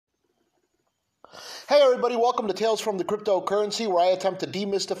Hey everybody, welcome to Tales from the Cryptocurrency, where I attempt to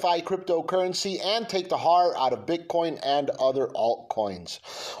demystify cryptocurrency and take the horror out of Bitcoin and other altcoins.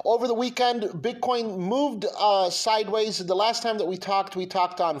 Over the weekend, Bitcoin moved sideways. The last time that we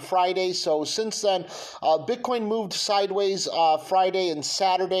talked on Friday. So since then, Bitcoin moved sideways Friday and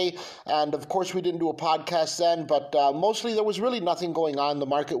Saturday. And of course, we didn't do a podcast then, but mostly there was really nothing going on. The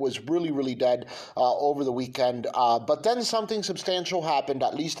market was really dead over the weekend. But then something substantial happened,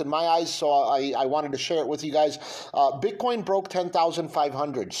 at least in my eyes. So I wanted to share it with you guys. Bitcoin broke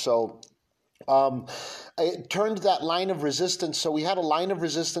 10,500. So it turned that line of resistance. So we had a line of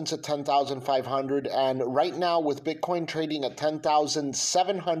resistance at 10,500, and right now with Bitcoin trading at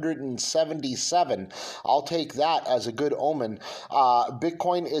 10,777, I'll take that as a good omen.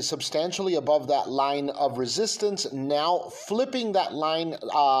 Bitcoin is substantially above that line of resistance, now flipping that line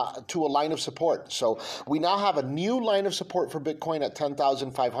to a line of support. So we now have a new line of support for Bitcoin at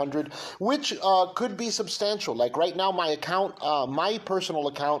 10,500, which could be substantial. Like right now, my account, my personal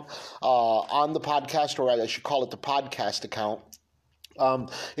account on the podcast, or I should call it the podcast account,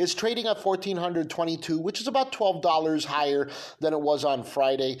 is trading at 1,422, which is about $12 higher than it was on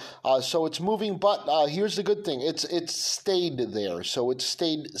Friday. So it's moving, but here's the good thing. It's stayed there. So it's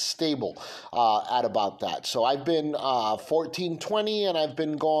stayed stable at about that. So I've been 1,420, and I've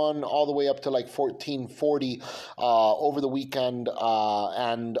been going all the way up to like 1,440 over the weekend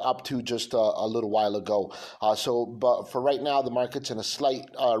and up to just a little while ago. But for right now, the market's in a slight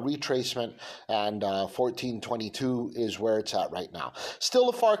retracement, and 1,422 is where it's at right now. Still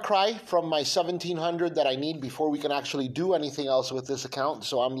a far cry from my 1,700 that I need before we can actually do anything else with this account.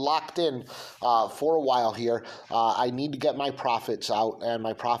 So I'm locked in for a while here. I need to get my profits out, and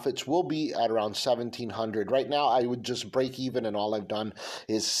my profits will be at around 1,700. Right now, I would just break even, and all I've done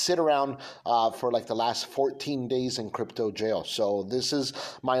is sit around for like the last 14 days in crypto jail. So this is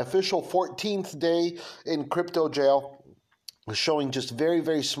my official 14th day in crypto jail, showing just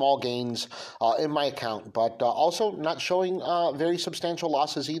very small gains in my account, but also not showing very substantial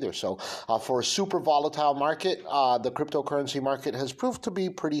losses either. So for a super volatile market, the cryptocurrency market has proved to be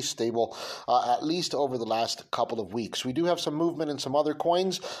pretty stable, at least over the last couple of weeks. We do have some movement in some other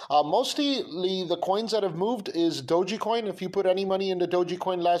coins. Mostly the coins that have moved is Dogecoin. If you put any money into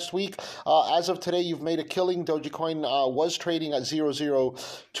Dogecoin last week, as of today, you've made a killing. Dogecoin was trading at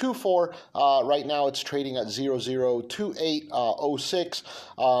 0.024. Right now, it's trading at 0.028. 06,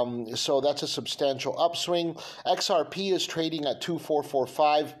 so that's a substantial upswing. XRP is trading at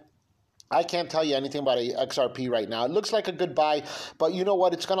 2.445. I can't tell you anything about XRP right now. It looks like a good buy, but you know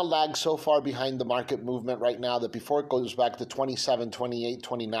what? It's going to lag so far behind the market movement right now that before it goes back to 27, 28,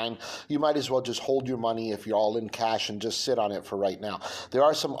 29, you might as well just hold your money if you're all in cash and just sit on it for right now. There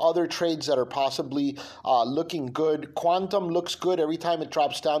are some other trades that are possibly looking good. Quantum looks good every time it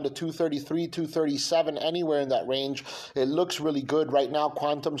drops down to 233, 237, anywhere in that range. It looks really good. Right now,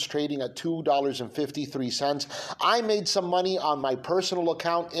 Quantum's trading at $2.53. I made some money on my personal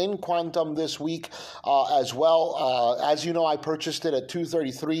account in Quantum this week as well. As you know, I purchased it at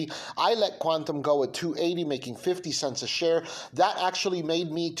 233. I let Quantum go at 280, making 50 cents a share. That actually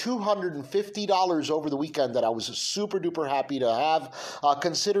made me $250 over the weekend that I was super duper happy to have,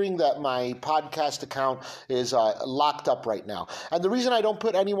 considering that my podcast account is locked up right now. And the reason I don't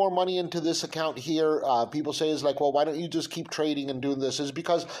put any more money into this account here, people say, is like, well, why don't you just keep trading and doing this? Is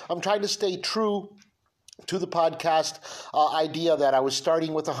because I'm trying to stay true to the podcast idea that I was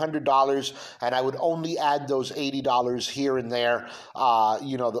starting with $100 and I would only add those $80 here and there,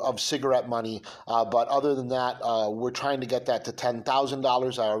 of cigarette money. But other than that, we're trying to get that to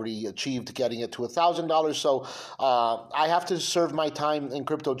 $10,000. I already achieved getting it to $1,000. So I have to serve my time in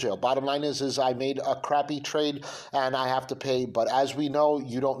crypto jail. Bottom line is I made a crappy trade and I have to pay. But as we know,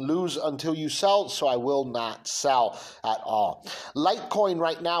 you don't lose until you sell. So I will not sell at all. Litecoin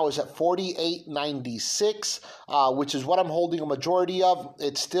right now is at 48.96. Which is what I'm holding a majority of.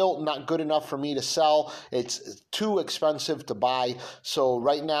 It's still not good enough for me to sell. It's too expensive to buy. So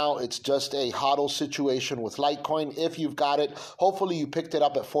right now, it's just a hodl situation with Litecoin. If you've got it, hopefully you picked it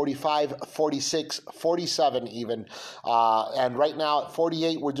up at 45, 46, 47 even. And right now at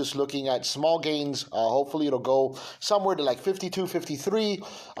 48, we're just looking at small gains. Hopefully it'll go somewhere to like 52, 53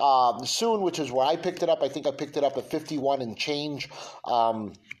 soon, which is where I picked it up. I think I picked it up at 51 and change.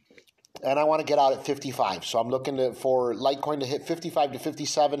 and I want to get out at 55. So I'm looking for Litecoin to hit 55 to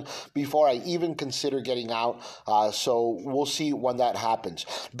 57 before I even consider getting out. So we'll see when that happens.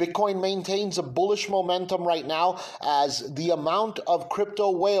 Bitcoin maintains a bullish momentum right now as the amount of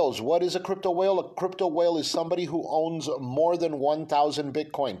crypto whales. What is a crypto whale? A crypto whale is somebody who owns more than 1,000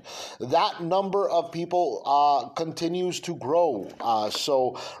 Bitcoin. That number of people continues to grow.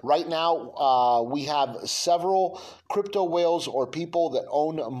 So right now we have several crypto whales or people that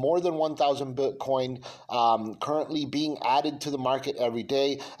own more than 1,000 Bitcoin currently being added to the market every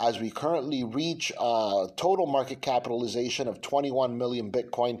day as we currently reach total market capitalization of 21 million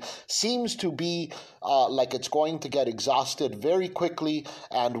Bitcoin. Seems to be like it's going to get exhausted very quickly,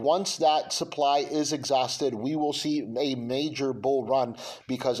 and once that supply is exhausted, we will see a major bull run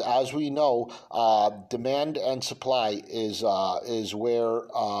because, as we know, demand and supply is where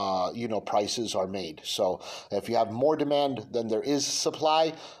prices are made. So if you have more demand than there is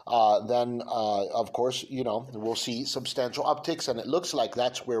supply, then of course we'll see substantial upticks, and it looks like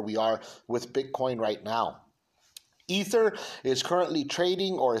that's where we are with Bitcoin right now. Ether is currently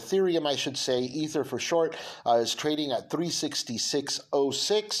trading, or Ethereum, I should say, Ether for short, is trading at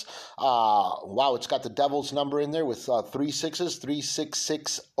 366.06. Wow, it's got the devil's number in there with 3 sixes.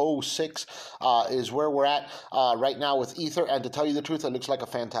 366.06 is where we're at right now with Ether. And to tell you the truth, it looks like a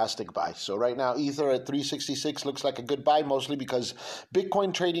fantastic buy. So right now, Ether at 366 looks like a good buy, mostly because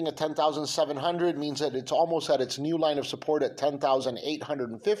Bitcoin trading at 10,700 means that it's almost at its new line of support at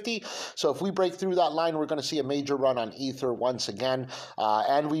 10,850. So if we break through that line, we're going to see a major run on Ether once again,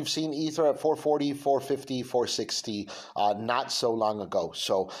 and we've seen Ether at 440, 450, 460 not so long ago.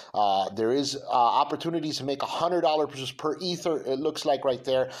 So there is opportunities to make $100 per Ether, it looks like right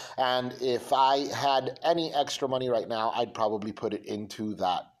there, and if I had any extra money right now, I'd probably put it into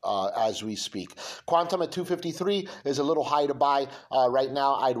that as we speak. Quantum at 253 is a little high to buy right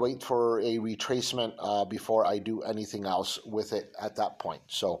now. I'd wait for a retracement before I do anything else with it at that point.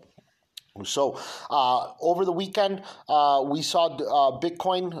 So over the weekend, we saw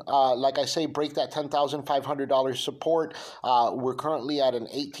Bitcoin, like I say, break that $10,500 support. We're currently at an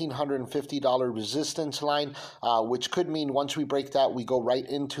 $1,850 resistance line, which could mean once we break that, we go right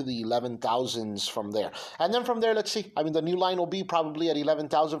into the 11,000s from there. And then from there, let's see. I mean, the new line will be probably at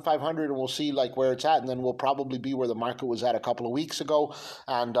 11,500, and we'll see like where it's at. And then we'll probably be where the market was at a couple of weeks ago,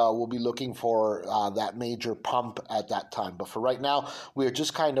 and we'll be looking for that major pump at that time. But for right now, we're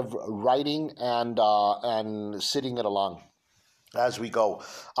just kind of riding and sitting it along as we go.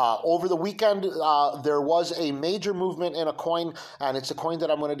 Over the weekend, there was a major movement in a coin, and it's a coin that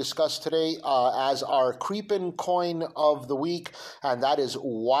I'm going to discuss today as our creepin' coin of the week, and that is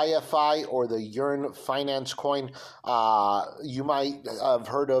YFI, or the Yearn Finance coin. You might have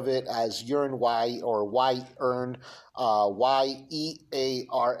heard of it as Yearn Y or YEARN.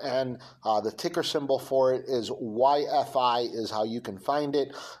 YEARN. The ticker symbol for it is YFI, is how you can find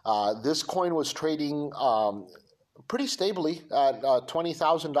it. This coin was trading pretty stably at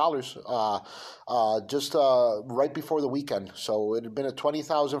 $20,000 just right before the weekend. So it had been at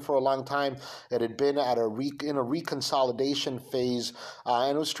 $20,000 for a long time. It had been at in a reconsolidation phase,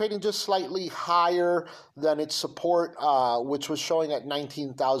 and it was trading just slightly higher than its support, which was showing at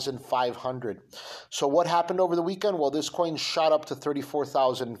 $19,500. So what happened over the weekend? Well, this coin shot up to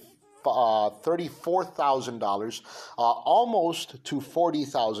 $34,000, almost to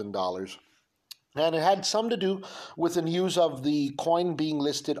 $40,000. And it had some to do with the news of the coin being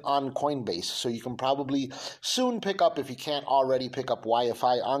listed on Coinbase. So you can probably soon pick up, if you can't already pick up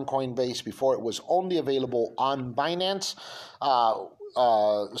YFI on Coinbase. Before, it was only available on Binance.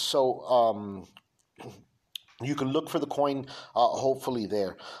 You can look for the coin, hopefully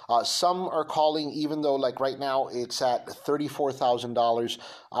there. Some are calling, even though like right now it's at $34,000,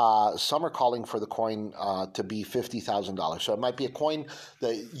 some are calling for the coin to be $50,000. So it might be a coin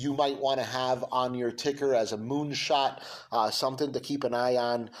that you might want to have on your ticker as a moonshot, something to keep an eye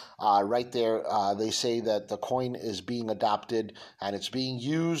on. Right there, they say that the coin is being adopted and it's being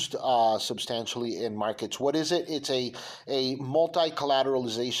used substantially in markets. What is it? It's a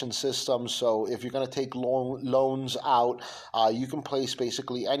multi-collateralization system. So if you're going to take loans out, you can place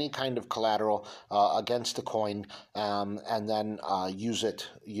basically any kind of collateral against the coin, and then use it,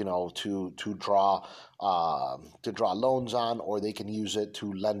 to draw loans on, or they can use it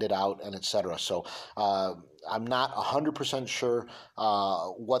to lend it out, and etc. So I'm not 100% sure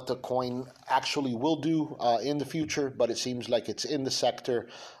what the coin actually will do in the future, but it seems like it's in the sector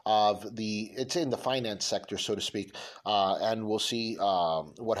it's in the finance sector, so to speak, and we'll see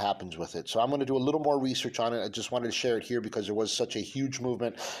what happens with it. So I'm going to do a little more research on it. I just wanted to share it here because there was such a huge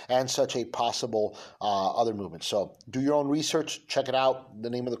movement and such a possible other movement. So do your own research, check it out. The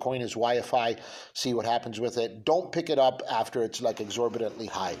name of the coin is YFI. See what happens with it. Don't pick it up after it's like exorbitantly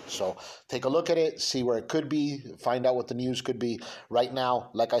high. So take a look at it, see where it could be, find out what the news could be. Right now,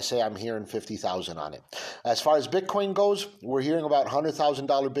 like I say, I'm hearing 50,000 on it. As far as Bitcoin goes, we're hearing about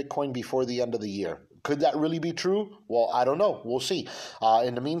 $100,000 Bitcoin before the end of the year. Could that really be true? Well, I don't know. We'll see.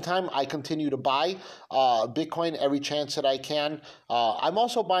 In the meantime, I continue to buy Bitcoin every chance that I can. I'm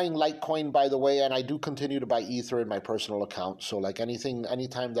also buying Litecoin, by the way, and I do continue to buy Ether in my personal account. So like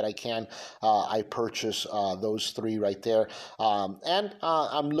anytime that I can, I purchase those three right there. And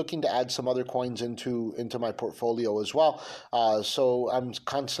I'm looking to add some other coins into my portfolio as well. So I'm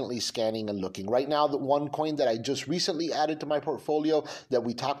constantly scanning and looking. Right now, the one coin that I just recently added to my portfolio that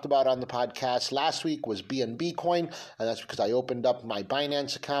we talked about on the podcast last week was BNB coin, and that's because I opened up my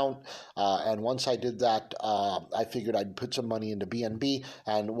Binance account, and once I did that, I figured I'd put some money into BNB,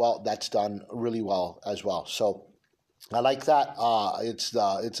 and well, that's done really well as well. So I like that. It's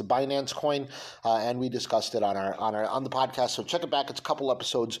a Binance coin, and we discussed it on the podcast. So check it back. It's a couple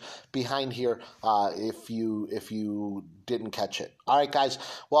episodes behind here if you didn't catch it. All right, guys.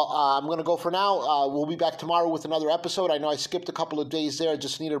 Well, I'm going to go for now. We'll be back tomorrow with another episode. I know I skipped a couple of days there. I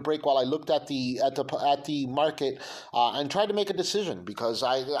just needed a break while I looked at the market and tried to make a decision, because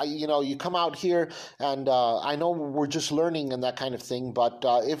I you come out here and I know we're just learning and that kind of thing. But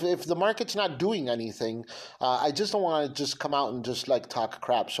if the market's not doing anything, I just don't want to just come out and just like talk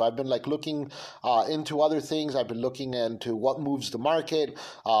crap. So I've been like looking into other things. I've been looking into what moves the market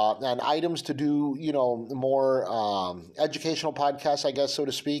and items to do, more educational podcasts, I guess, so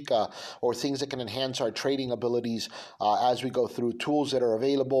to speak, or things that can enhance our trading abilities as we go through, tools that are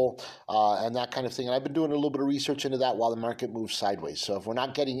available and that kind of thing. And I've been doing a little bit of research into that while the market moves sideways. So if we're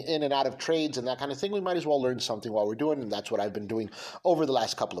not getting in and out of trades and that kind of thing, we might as well learn something while we're doing it. And that's what I've been doing over the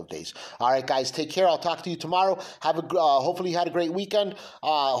last couple of days. All right, guys, take care. I'll talk to you tomorrow. Hopefully you had a great weekend.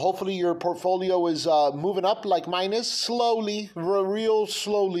 Hopefully your portfolio is moving up like mine is. Slowly, real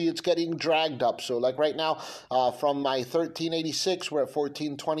slowly, it's getting dragged up. So like right now, from my 1386, we're at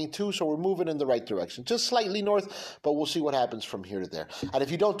 1422, so we're moving in the right direction. Just slightly north, but we'll see what happens from here to there. And if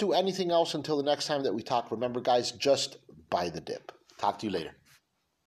you don't do anything else until the next time that we talk, remember, guys, just buy the dip. Talk to you later.